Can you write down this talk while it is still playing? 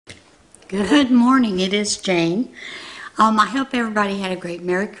Good morning, it is Jane. I hope everybody had a great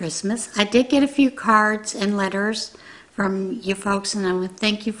Merry Christmas. I did get a few cards and letters from you folks, and I want to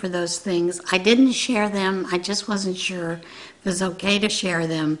thank you for those things. I didn't share them. I just wasn't sure if it was okay to share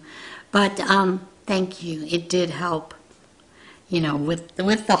them. But thank you. It did help, with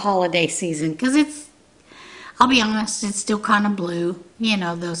the holiday season. Because I'll be honest, it's still kind of blue,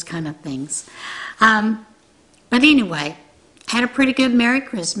 those kind of things. But anyway, I had a pretty good Merry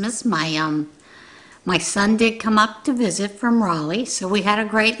Christmas. My son did come up to visit from Raleigh, so we had a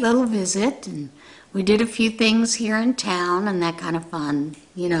great little visit, and we did a few things here in town and that kind of fun,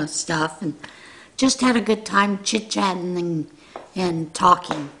 stuff, and just had a good time chit-chatting and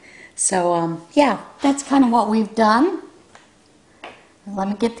talking. So, yeah, that's kind of what we've done. Let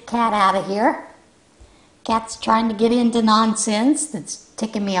me get the cat out of here. Cat's trying to get into nonsense that's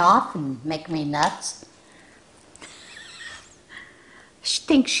ticking me off and making me nuts. She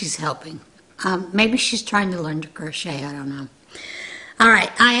thinks she's helping. Maybe she's trying to learn to crochet. I don't know. All right,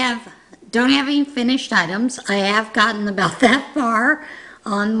 don't have any finished items. I have gotten about that far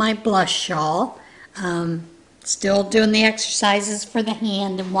on my blush shawl. Still doing the exercises for the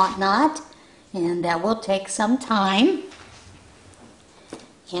hand and whatnot, and that will take some time.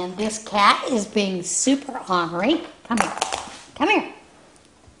 And this cat is being super ornery. Come here. Come here.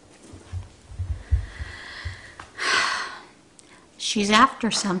 She's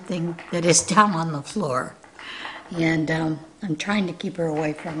after something that is down on the floor, and I'm trying to keep her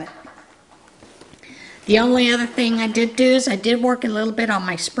away from it. The only other thing I did do is I did work a little bit on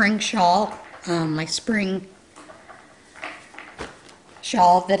my spring shawl, my spring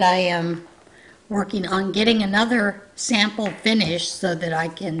shawl that I am working on getting another sample finished so that I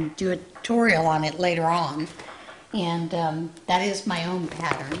can do a tutorial on it later on. And that is my own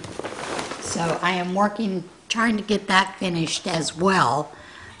pattern. So I am trying to get that finished as well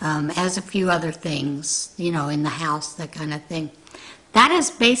as a few other things, in the house, that kind of thing. That is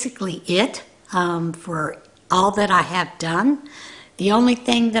basically it for all that I have done. The only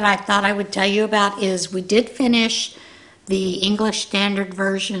thing that I thought I would tell you about is we did finish the English Standard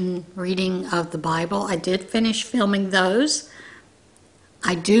Version reading of the Bible. I did finish filming those.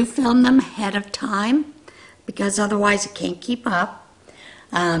 I do film them ahead of time because otherwise I can't keep up.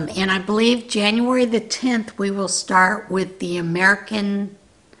 And I believe January the 10th we will start with the American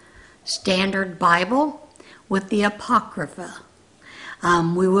Standard Bible with the Apocrypha.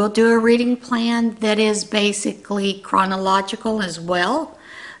 We will do a reading plan that is basically chronological as well,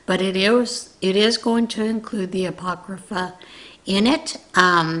 but it is going to include the Apocrypha in it.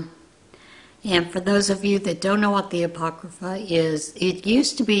 And for those of you that don't know what the Apocrypha is, it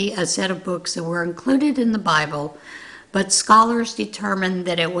used to be a set of books that were included in the Bible, but scholars determined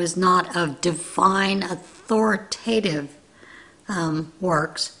that it was not of divine authoritative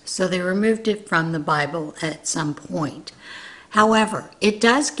works, so they removed it from the Bible at some point. However, it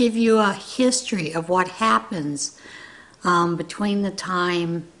does give you a history of what happens between the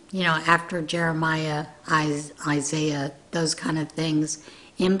time, after Jeremiah, Isaiah, those kind of things,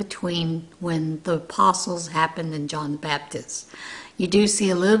 in between when the apostles happened and John the Baptist. You do see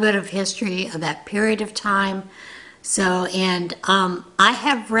a little bit of history of that period of time. So, and I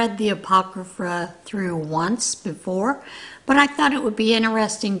have read the Apocrypha through once before, but I thought it would be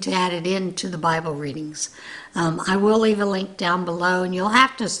interesting to add it into the Bible readings. I will leave a link down below, and you'll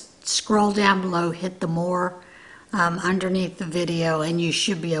have to scroll down below, hit the more underneath the video, and you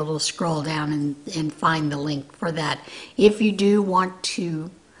should be able to scroll down and find the link for that if you do want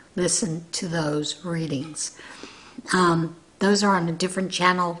to listen to those readings. Those are on a different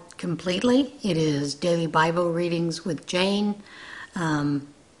channel completely. It is Daily Bible Readings with Jane.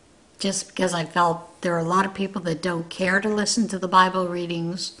 Just because I felt there are a lot of people that don't care to listen to the Bible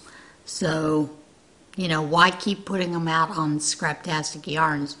readings. So, why keep putting them out on Scraptastic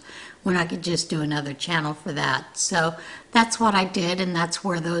Yarns when I could just do another channel for that? So that's what I did, and that's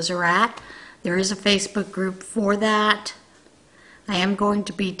where those are at. There is a Facebook group for that. I am going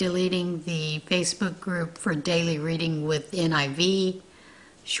to be deleting the Facebook group for daily reading with NIV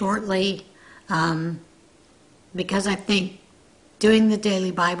shortly because I think doing the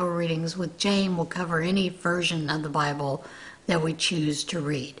daily Bible readings with Jane will cover any version of the Bible that we choose to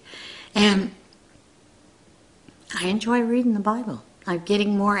read. And I enjoy reading the Bible. I'm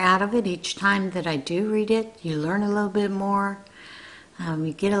getting more out of it each time that I do read it. You learn a little bit more.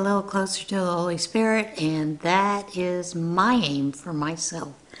 You get a little closer to the Holy Spirit, and that is my aim for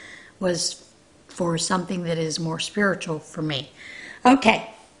myself, was for something that is more spiritual for me.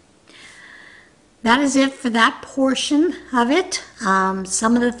 Okay, that is it for that portion of it.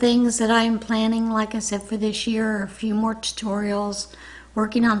 Some of the things that I am planning, like I said, for this year are a few more tutorials,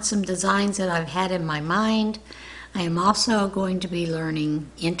 working on some designs that I've had in my mind. I am also going to be learning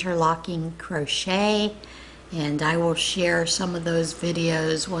interlocking crochet, and I will share some of those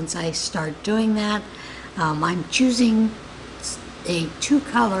videos once I start doing that. I'm choosing a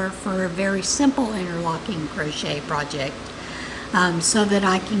 2-color for a very simple interlocking crochet project, so that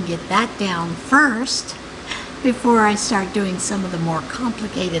I can get that down first before I start doing some of the more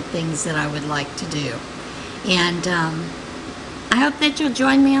complicated things that I would like to do. And I hope that you'll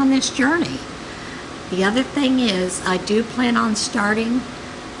join me on this journey. The other thing is, I do plan on starting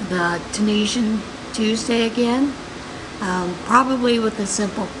the Tarnation Tuesday again, probably with a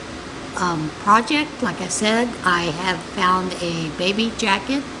simple project. Like I said, I have found a baby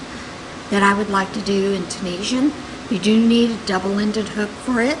jacket that I would like to do in Tarnation. You do need a double-ended hook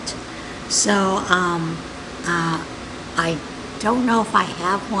for it, so I don't know if I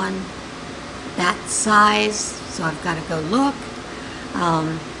have one that size, so I've got to go look.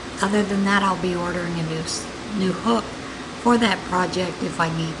 Other than that, I'll be ordering a new hook for that project if I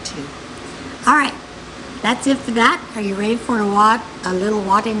need to. All right, that's it for that. Are you ready for a little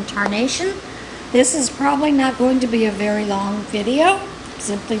what in Tarnation? This is probably not going to be a very long video,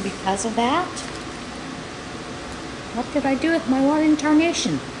 simply because of that. What did I do with my what in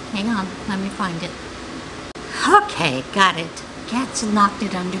Tarnation? Hang on, let me find it. Okay, got it. Cats knocked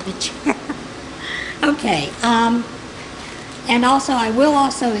it under the chair. Okay, and also I will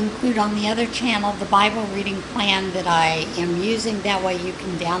also include on the other channel the Bible reading plan that I am using. That way you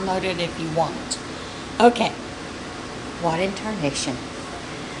can download it if you want. Okay, what in Tarnation?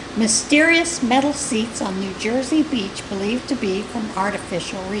 Mysterious metal seats on New Jersey beach believed to be from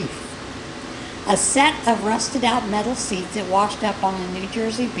artificial reef. A set of rusted out metal seats that washed up on a New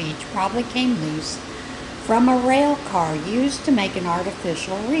Jersey beach probably came loose from a rail car used to make an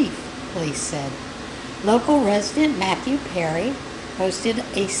artificial reef, police said. Local resident Matthew Perry posted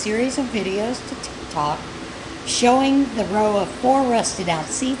a series of videos to TikTok showing the row of 4 rusted out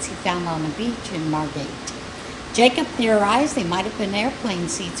seats he found on a beach in Margate. Jacob theorized they might have been airplane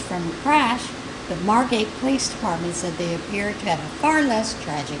seats from a crash, but Margate Police Department said they appear to have a far less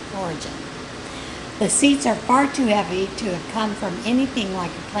tragic origin. The seats are far too heavy to have come from anything like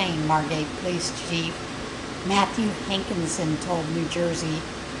a plane, Margate Police Chief Matthew Hankinson told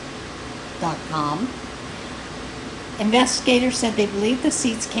NewJersey.com. Investigators said they believe the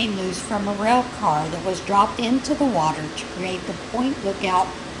seats came loose from a rail car that was dropped into the water to create the Point Lookout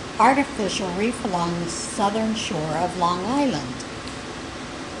artificial reef along the southern shore of Long Island.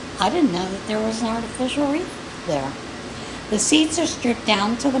 I didn't know that there was an artificial reef there. The seats are stripped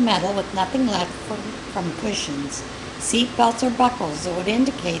down to the metal with nothing left from cushions, seat belts, or buckles that would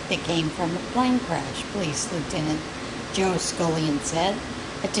indicate they came from a plane crash, Police Lieutenant Joe Scullion said.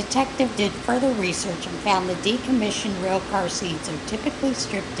 A detective did further research and found the decommissioned railcar seats are typically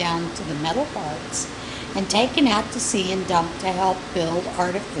stripped down to the metal parts and taken out to sea and dumped to help build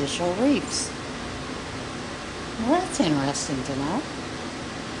artificial reefs. Well, that's interesting to know.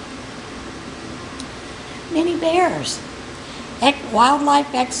 Many bears.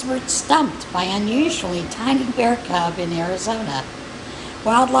 Wildlife experts stumped by unusually tiny bear cub in Arizona.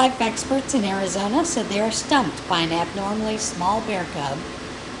 Wildlife experts in Arizona said they are stumped by an abnormally small bear cub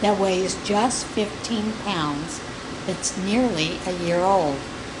that weighs just 15 pounds, that's nearly a year old,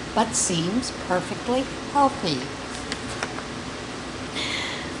 but seems perfectly healthy.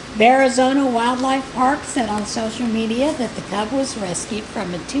 The Arizona Wildlife Park said on social media that the cub was rescued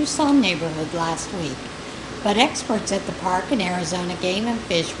from a Tucson neighborhood last week, but experts at the park and Arizona Game and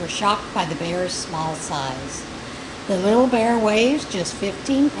Fish were shocked by the bear's small size. The little bear weighs just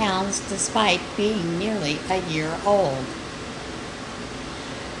 15 pounds despite being nearly a year old.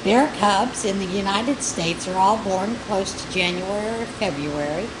 Bear cubs in the United States are all born close to January or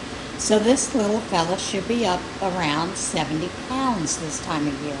February, so this little fella should be up around 70 pounds this time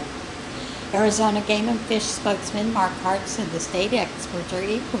of year. Arizona Game and Fish spokesman Mark Hart said the state experts are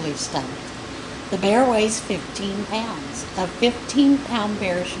equally stumped. The bear weighs 15 pounds. A 15-pound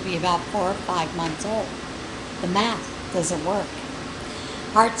bear should be about 4 or 5 months old. The math doesn't work.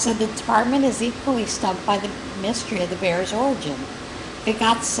 Hart said the department is equally stumped by the mystery of the bear's origin. If it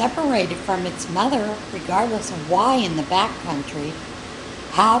got separated from its mother, regardless of why in the backcountry,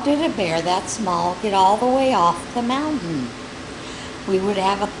 how did a bear that small get all the way off the mountain? We would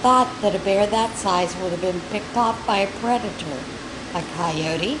have a thought that a bear that size would have been picked off by a predator, a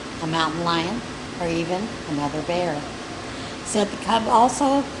coyote, a mountain lion, or even another bear. Said the cub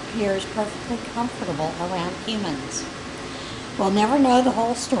also appears perfectly comfortable around humans. We'll never know the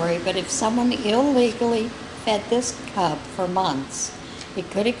whole story, but if someone illegally fed this cub for months, it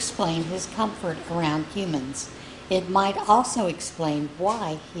could explain his comfort around humans. It might also explain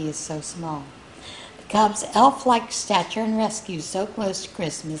why he is so small. The cub's elf-like stature and rescue so close to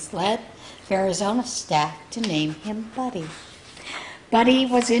Christmas led Arizona staff to name him Buddy. Buddy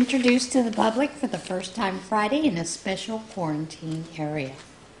was introduced to the public for the first time Friday in a special quarantine area.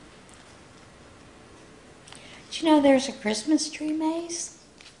 Did you know there's a Christmas tree maze?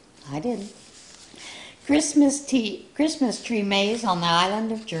 I didn't. Christmas tree maze on the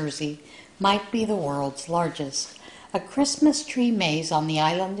island of Jersey might be the world's largest. A Christmas tree maze on the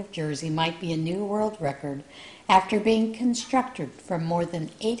island of Jersey might be a new world record after being constructed from more than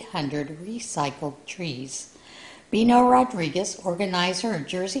 800 recycled trees. Bino Rodriguez, organizer of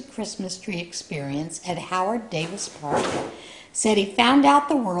Jersey Christmas Tree Experience at Howard Davis Park, said he found out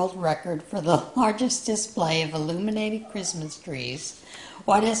the world record for the largest display of illuminated Christmas trees,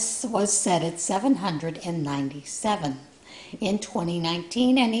 was set at 797 in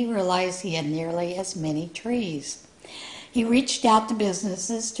 2019, and he realized he had nearly as many trees. He reached out to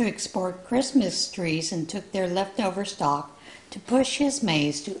businesses to export Christmas trees and took their leftover stock to push his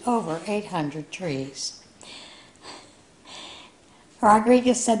maze to over 800 trees.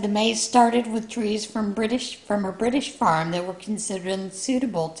 Rodriguez said the maze started with trees from a British farm that were considered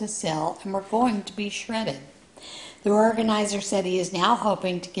unsuitable to sell and were going to be shredded. The organizer said he is now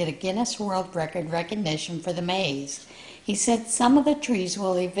hoping to get a Guinness World Record recognition for the maze. He said some of the trees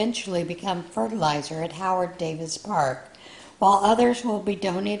will eventually become fertilizer at Howard Davis Park, while others will be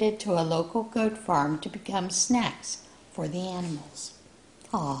donated to a local goat farm to become snacks for the animals.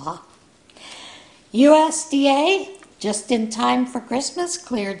 Aww. USDA, just in time for Christmas,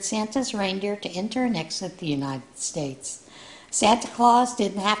 cleared Santa's reindeer to enter and exit the United States. Santa Claus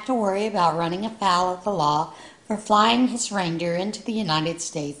didn't have to worry about running afoul of the law for flying his reindeer into the United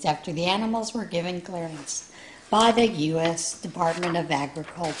States after the animals were given clearance by the U.S. Department of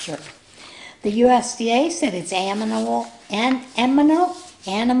Agriculture. The USDA said its animal and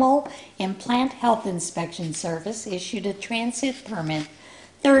plant health inspection service issued a transit permit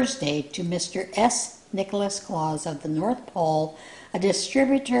Thursday to Mr. S. Nicholas Claus of the North Pole, a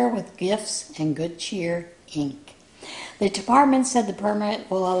distributor with Gifts and Good Cheer, Inc. The department said the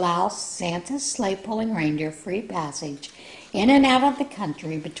permit will allow Santa's sleigh-pulling reindeer free passage in and out of the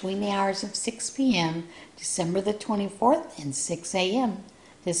country between the hours of 6 p.m. December the 24th and 6 a.m.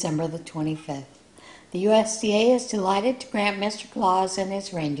 December the 25th. The USDA is delighted to grant Mr. Claus and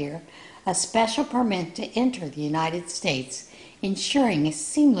his reindeer a special permit to enter the United States, ensuring a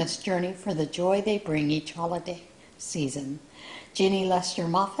seamless journey for the joy they bring each holiday season. Jenny Lester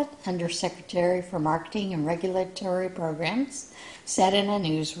Moffat, Undersecretary for Marketing and Regulatory Programs, said in a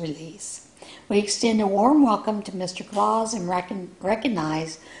news release, "We extend a warm welcome to Mr. Claus and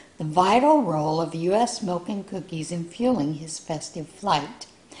recognize the vital role of U.S. milk and cookies in fueling his festive flight."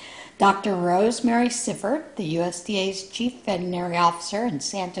 Dr. Rosemary Sifford, the USDA's Chief Veterinary Officer and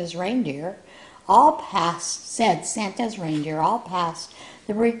Santa's reindeer, said Santa's reindeer all passed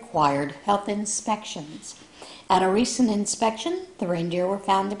the required health inspections. At a recent inspection, the reindeer were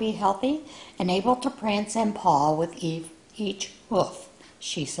found to be healthy and able to prance and paw with each hoof,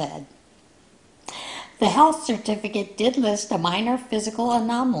 she said. The health certificate did list a minor physical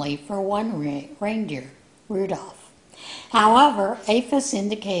anomaly for one reindeer, Rudolph. However, APHIS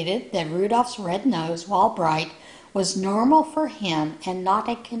indicated that Rudolph's red nose, while bright, was normal for him and not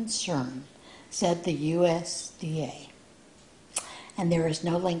a concern, said the USDA. And there is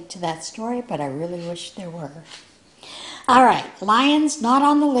no link to that story, but I really wish there were. All right, lions not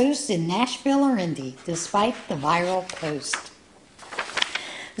on the loose in Nashville or Indy, despite the viral post.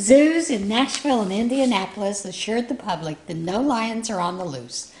 Zoos in Nashville and Indianapolis assured the public that no lions are on the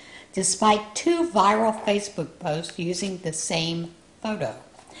loose, despite two viral Facebook posts using the same photo.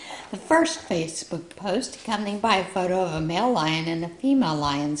 The first Facebook post, accompanied by a photo of a male lion and a female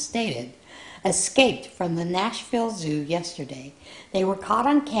lion, stated, "Escaped from the Nashville Zoo yesterday. They were caught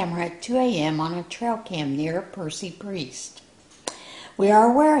on camera at 2 a.m. on a trail cam near Percy Priest. We are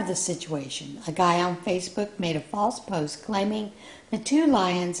aware of the situation." A guy on Facebook made a false post claiming the two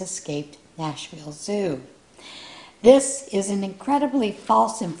lions escaped Nashville Zoo. This is an incredibly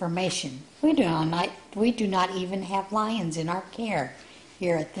false information. We do not even have lions in our care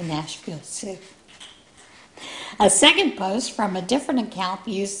here at the Nashville Zoo. A second post from a different account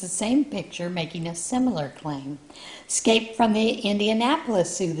used the same picture, making a similar claim. Escaped from the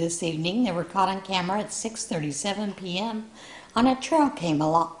Indianapolis Zoo this evening. They were caught on camera at 6:37 p.m. on a trail cam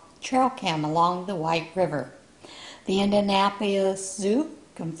along the White River. The Indianapolis Zoo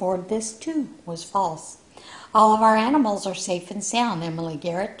confirmed this too was false. All of our animals are safe and sound, Emily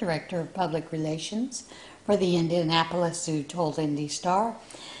Garrett, Director of Public Relations for the Indianapolis Zoo, told Indy Star.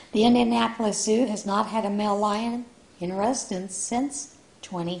 The Indianapolis Zoo has not had a male lion in residence since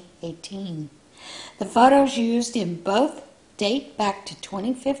 2018. The photos used in both date back to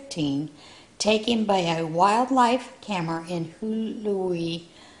 2015, taken by a wildlife camera in Hluhuwe,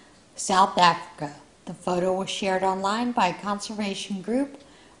 South Africa. The photo was shared online by conservation group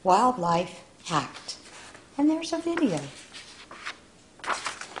Wildlife Act. And there's a video.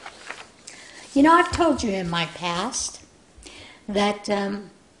 You know, I've told you in my past that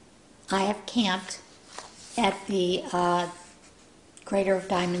I have camped at the Crater of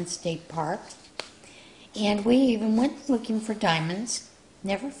Diamonds State Park. And we even went looking for diamonds.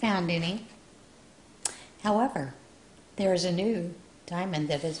 Never found any. However, there is a new diamond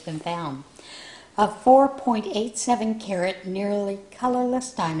that has been found. A 4.87 carat nearly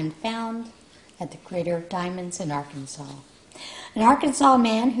colorless diamond found at the Crater of Diamonds in Arkansas. An Arkansas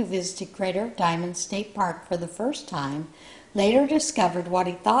man who visited Crater of Diamonds State Park for the first time later discovered what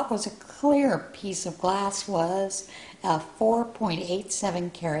he thought was a clear piece of glass was a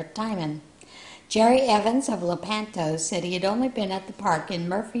 4.87 carat diamond. Jerry Evans of Lepanto said he had only been at the park in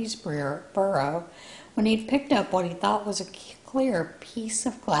Murfreesboro when he'd picked up what he thought was a clear piece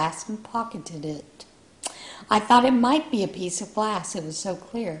of glass and pocketed it. I thought it might be a piece of glass. It was so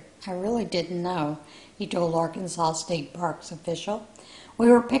clear. I really didn't know, he told Arkansas State Park's official. We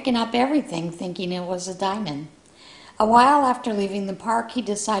were picking up everything thinking it was a diamond. A while after leaving the park, he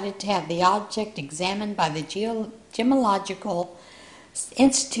decided to have the object examined by the Gemological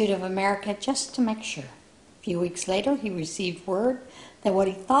Institute of America just to make sure. A few weeks later, he received word that what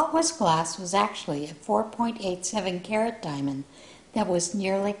he thought was glass was actually a 4.87 carat diamond that was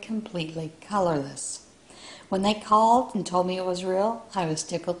nearly completely colorless. When they called and told me it was real, I was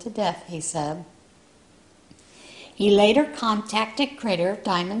tickled to death, he said. He later contacted Crater of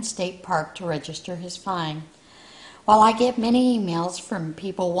Diamonds State Park to register his find. While I get many emails from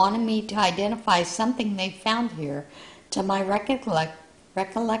people wanting me to identify something they found here, to my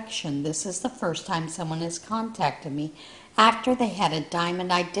recollection, this is the first time someone has contacted me after they had a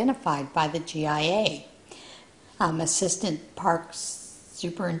diamond identified by the GIA. Assistant Parks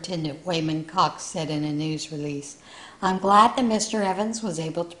Superintendent Wayman Cox said in a news release, I'm glad that Mr. Evans was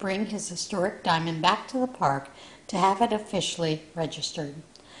able to bring his historic diamond back to the park to have it officially registered.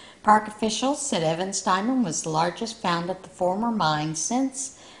 Park officials said Evans' diamond was the largest found at the former mine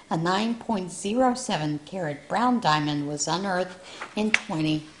since a 9.07 carat brown diamond was unearthed in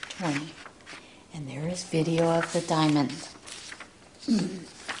 2020. And there is video of the diamond.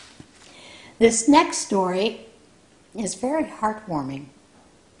 This next story is very heartwarming,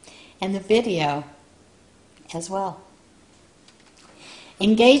 and the video as well.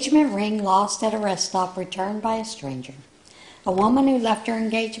 Engagement ring lost at a rest stop returned by a stranger. A woman who left her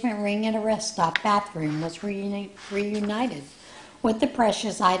engagement ring at a rest stop bathroom was reunited with the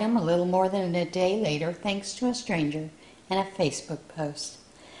precious item a little more than a day later thanks to a stranger and a Facebook post.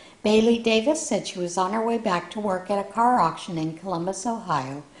 Bailey Davis said she was on her way back to work at a car auction in Columbus,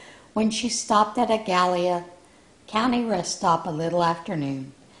 Ohio, when she stopped at a Gallia County rest stop a little after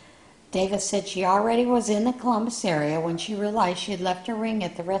noon. Davis said she already was in the Columbus area when she realized she had left her ring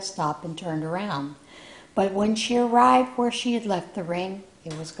at the rest stop and turned around. But when she arrived where she had left the ring,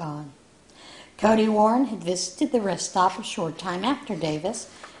 it was gone. Cody Warren had visited the rest stop a short time after Davis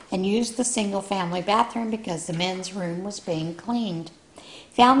and used the single-family bathroom because the men's room was being cleaned.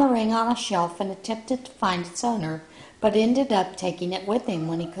 He found the ring on a shelf and attempted to find its owner, but ended up taking it with him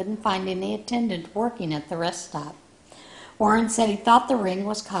when he couldn't find any attendant working at the rest stop. Warren said he thought the ring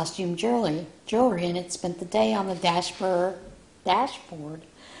was costume jewelry and had spent the day on the dashboard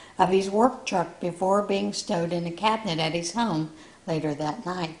of his work truck before being stowed in a cabinet at his home later that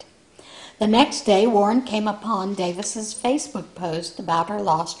night. The next day, Warren came upon Davis's Facebook post about her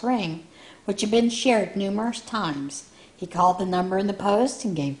lost ring, which had been shared numerous times. He called the number in the post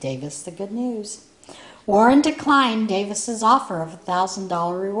and gave Davis the good news. Warren declined Davis's offer of a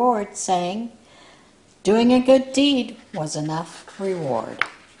 $1,000 reward, saying, doing a good deed was enough reward.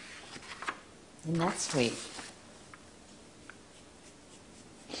 Isn't that sweet?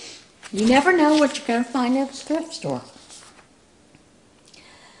 You never know what you're going to find at a thrift store.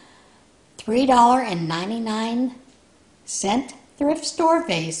 $3.99 thrift store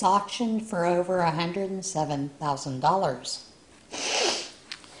vase auctioned for over $107,000.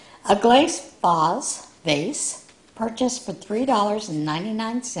 A glaze vase purchased for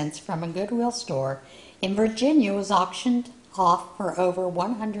 $3.99 from a Goodwill store in Virginia was auctioned off for over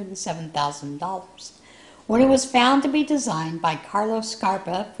 $107,000 when it was found to be designed by Carlo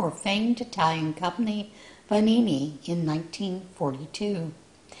Scarpa for famed Italian company Vanini in 1942.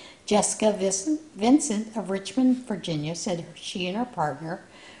 Jessica Vincent of Richmond, Virginia said she and her partner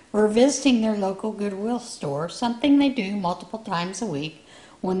were visiting their local Goodwill store, something they do multiple times a week,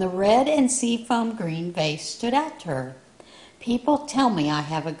 when the red and seafoam green vase stood out to her. "People tell me I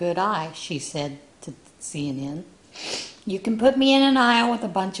have a good eye," she said to CNN. "You can put me in an aisle with a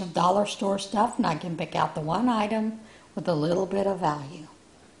bunch of dollar store stuff and I can pick out the one item with a little bit of value."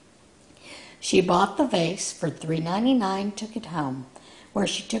 She bought the vase for $3.99, took it home, where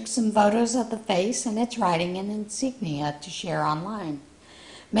she took some photos of the vase and its writing and insignia to share online.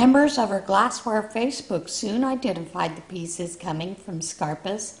 Members of her glassware Facebook soon identified the pieces coming from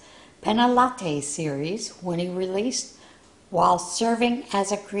Scarpa's Penna Latte series when he released while serving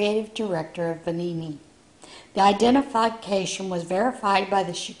as a creative director of Vanini. The identification was verified by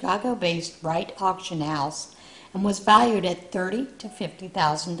the Chicago-based Wright Auction House and was valued at $30,000 to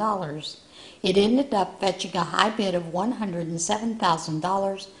 $50,000. It ended up fetching a high bid of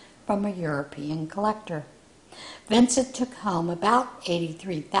 $107,000 from a European collector. Vincent took home about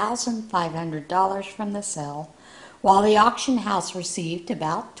 $83,500 from the sale, while the auction house received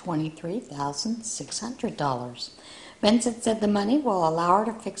about $23,600. Vincent said the money will allow her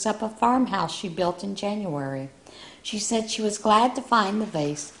to fix up a farmhouse she built in January. She said she was glad to find the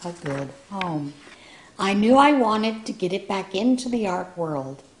vase a good home. "I knew I wanted to get it back into the art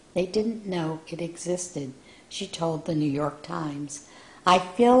world. They didn't know it existed," she told the New York Times. "I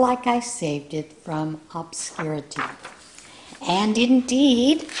feel like I saved it from obscurity." And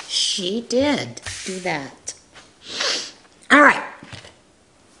indeed, she did do that. All right.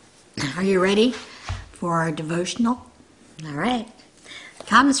 Are you ready for our devotional? All right. It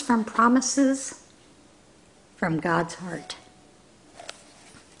comes from Promises from God's Heart.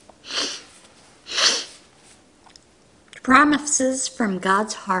 Promises from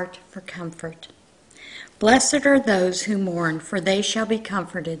God's heart for comfort. "Blessed are those who mourn, for they shall be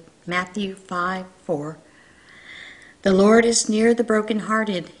comforted." Matthew 5:4. "The Lord is near the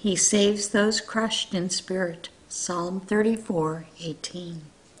brokenhearted. He saves those crushed in spirit." Psalm 34:18.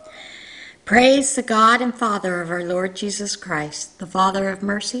 Praise the God and Father of our Lord Jesus Christ, the Father of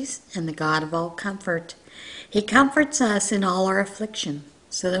mercies and the God of all comfort. He comforts us in all our affliction,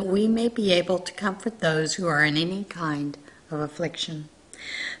 so that we may be able to comfort those who are in any kind of affliction,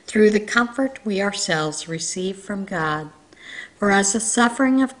 through the comfort we ourselves receive from God. For as the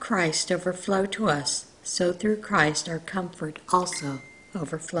suffering of Christ overflow to us, so through Christ our comfort also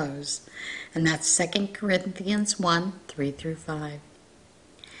overflows. And that's 2 Corinthians 1:3-5.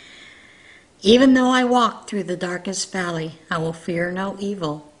 "Even though I walk through the darkest valley, I will fear no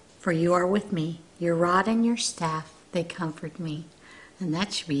evil, for you are with me. Your rod and your staff, they comfort me." And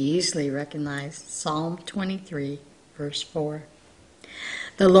that should be easily recognized. Psalm 23:4.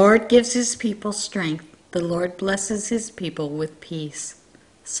 "The Lord gives his people strength. The Lord blesses his people with peace."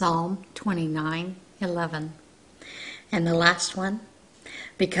 Psalm 29:11. And the last one.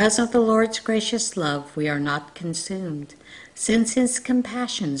 "Because of the Lord's gracious love, we are not consumed, since his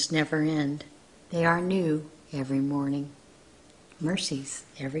compassions never end. They are new every morning." Mercies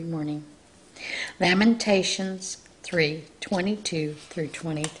every morning. Lamentations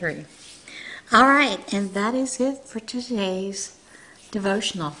 3:22-23. All right, and that is it for today's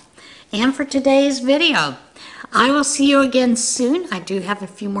devotional and for today's video. I will see you again soon. I do have a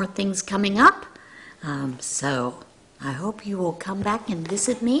few more things coming up, so I hope you will come back and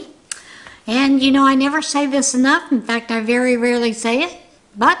visit me. And you know, I never say this enough. In fact, I very rarely say it,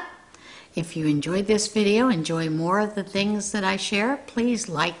 but if you enjoyed this video, enjoy more of the things that I share, please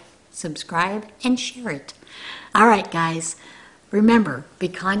like, subscribe, and share it. All right, guys, remember, be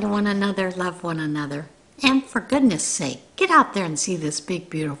kind to one another, love one another, and for goodness sake, get out there and see this big,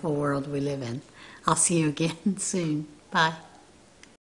 beautiful world we live in. I'll see you again soon. Bye.